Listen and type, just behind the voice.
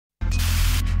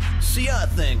See, I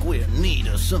think we're in need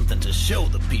of something to show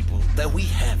the people that we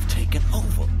have taken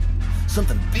over.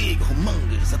 Something big,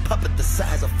 humongous, a puppet the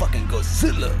size of fucking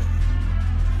Godzilla.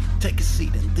 Take a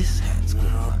seat in this hat, school.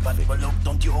 But look,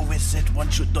 don't you always said one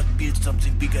should not build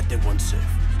something bigger than oneself?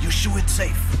 You show it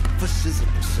safe. For sizzle,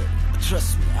 sir.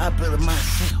 Trust me, I built it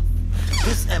myself.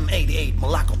 This M88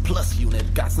 Morocco Plus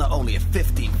unit got not only a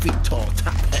 15 feet tall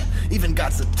top hat, even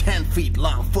got a 10 feet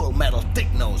long full metal thick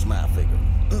nose, my figure.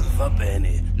 Va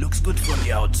bene. Looks good from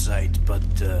the outside, but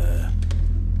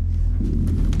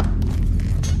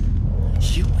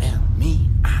you and me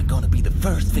are gonna be the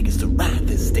first figures to ride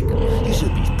this sticker. You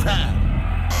should be proud.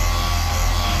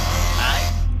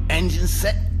 Alright, engine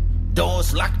set,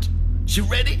 doors locked. You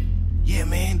ready? Yeah,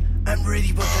 man, I'm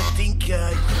ready, but I think you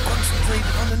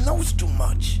concentrated on the nose too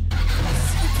much.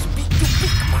 It's too big,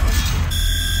 man.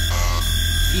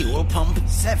 Fuel pump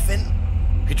 7.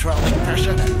 hydraulic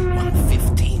pressure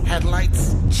 115.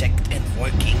 headlights Checked and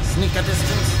working. sneaker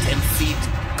distance 10 feet.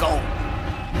 Go.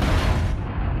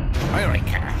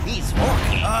 America, he's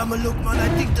walking. Look, man, I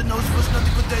think the nose was not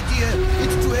a good idea.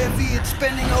 It's too heavy, it's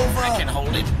spinning over. I can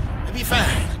hold it. It'll be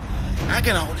fine. I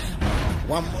can hold it.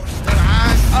 One more step.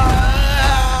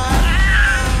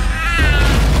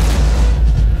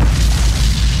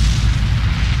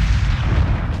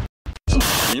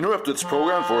 We interrupt this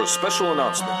program for a special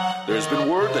announcement. There has been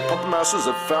word that puppet masters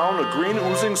have found a green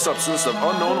oozing substance of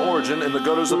unknown origin in the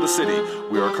gutters of the city.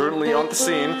 We are currently on the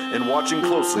scene and watching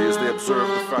closely as they observe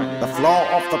the finding. The floor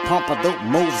of the pompadour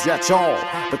moves your jaw.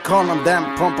 The column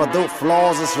damn pompadour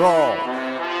floors is raw.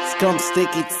 Scum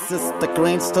sticky, it's the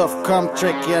green stuff come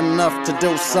tricky enough to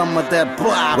do some of that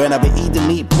blah. When I be eating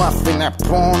meat muffin, I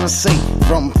prawn and see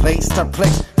from place to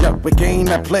place. Yeah, we gain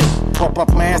that play.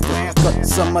 Pop-up masters, got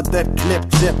some of that clip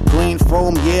chip. Green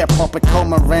foam, yeah, pop it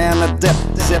come around a dip.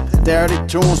 Zip dirty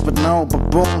tunes, but no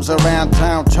baboons around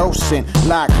town toasting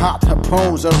like hot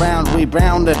harpoons around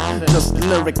rebounding. Just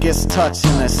lyric is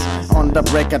touching us. On the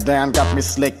breaker down, got me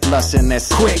slick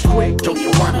lustiness. Quick, don't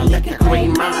you wanna lick a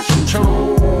green Martian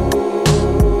tune?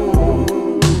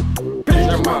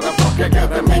 Motherfucker,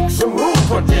 gotta make some room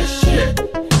for this shit.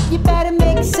 You better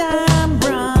make some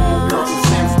room. Cause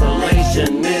this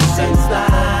installation is in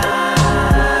style.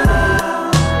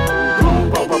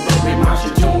 Bubba baby,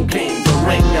 Martian tune came to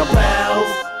ring your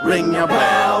bells. Ring your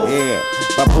bells. Yeah,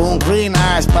 baboon green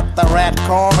eyes, but the rat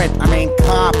carpet.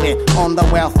 Carpet on the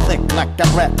well thick like a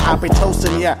rat. I'll be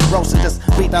toasting, yeah, roasting this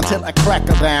beat until I crack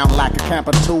it down like a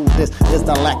camper tool. This is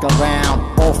the lack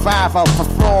around. 5 off the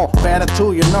floor, better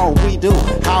too, you know we do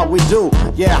how we do.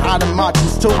 Yeah, how the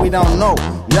marchings too, we don't know.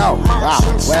 Yo,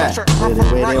 well,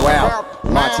 really well.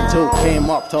 Marching 2 came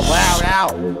up to wow.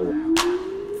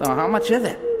 So how much is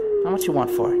it? How much you want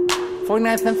for it?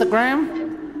 49 cents a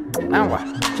gram? Now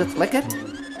what? Just lick it?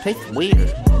 Tastes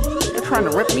weird. You're trying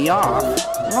to rip me off.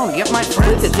 I'm gonna get my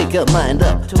friends to take your mind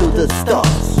up to the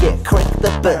stars. Yeah, crack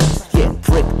the birds. Yeah,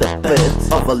 prick the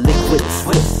birds of a liquid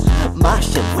Swiss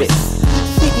Martian wrist.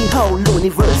 City whole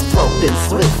universe broken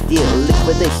swift. Yeah,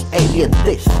 liquidation alien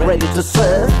dish ready to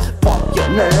serve. Pop your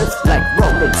nerves like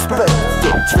rolling spurs.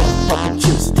 Yeah, drink fucking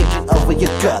juice taking over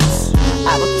your guts.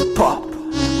 Out of the pop,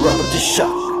 rub of the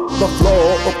shock. The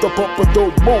floor of the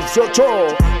pompadour moves your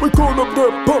jaw. We call them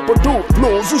the pompadour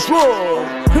floors is raw.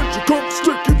 Here you come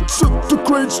sticky, sit the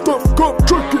great stuff come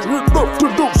tricky enough to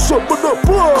do some of the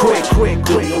blood. Quick,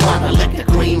 do you wanna lick the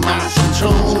green Martian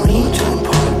tune? Green tune,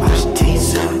 boy, Martian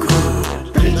tastes so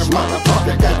good. This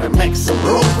motherfucker gotta make some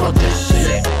room for this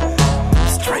shit.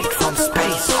 Straight from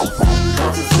space.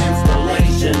 Cause this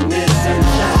installation is in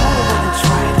style.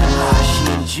 Try the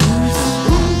Martian juice.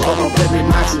 Bubba baby,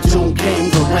 Martian tune came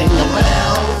to ring the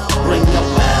bell. Ring the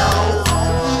bell.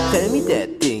 Tell me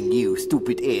that thing, you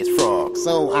stupid ass frog.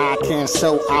 So I can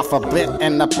show off a bit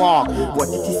in the park. What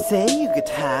did you say? You get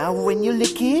high when you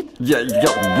lick it? Yeah,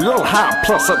 real high,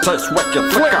 plus it tastes wicked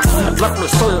flicker. Let me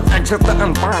see you exit the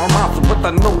environment with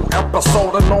a new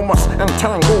episode, enormous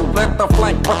entangled. Let the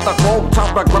flank with the road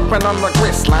topper gripping on the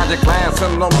grease. Slide your glass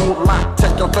in the moonlight,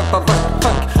 take you to the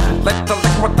think. Let the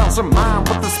liquid doesn't mind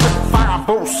with the spitfire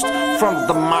boost from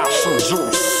the Martian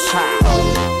juice.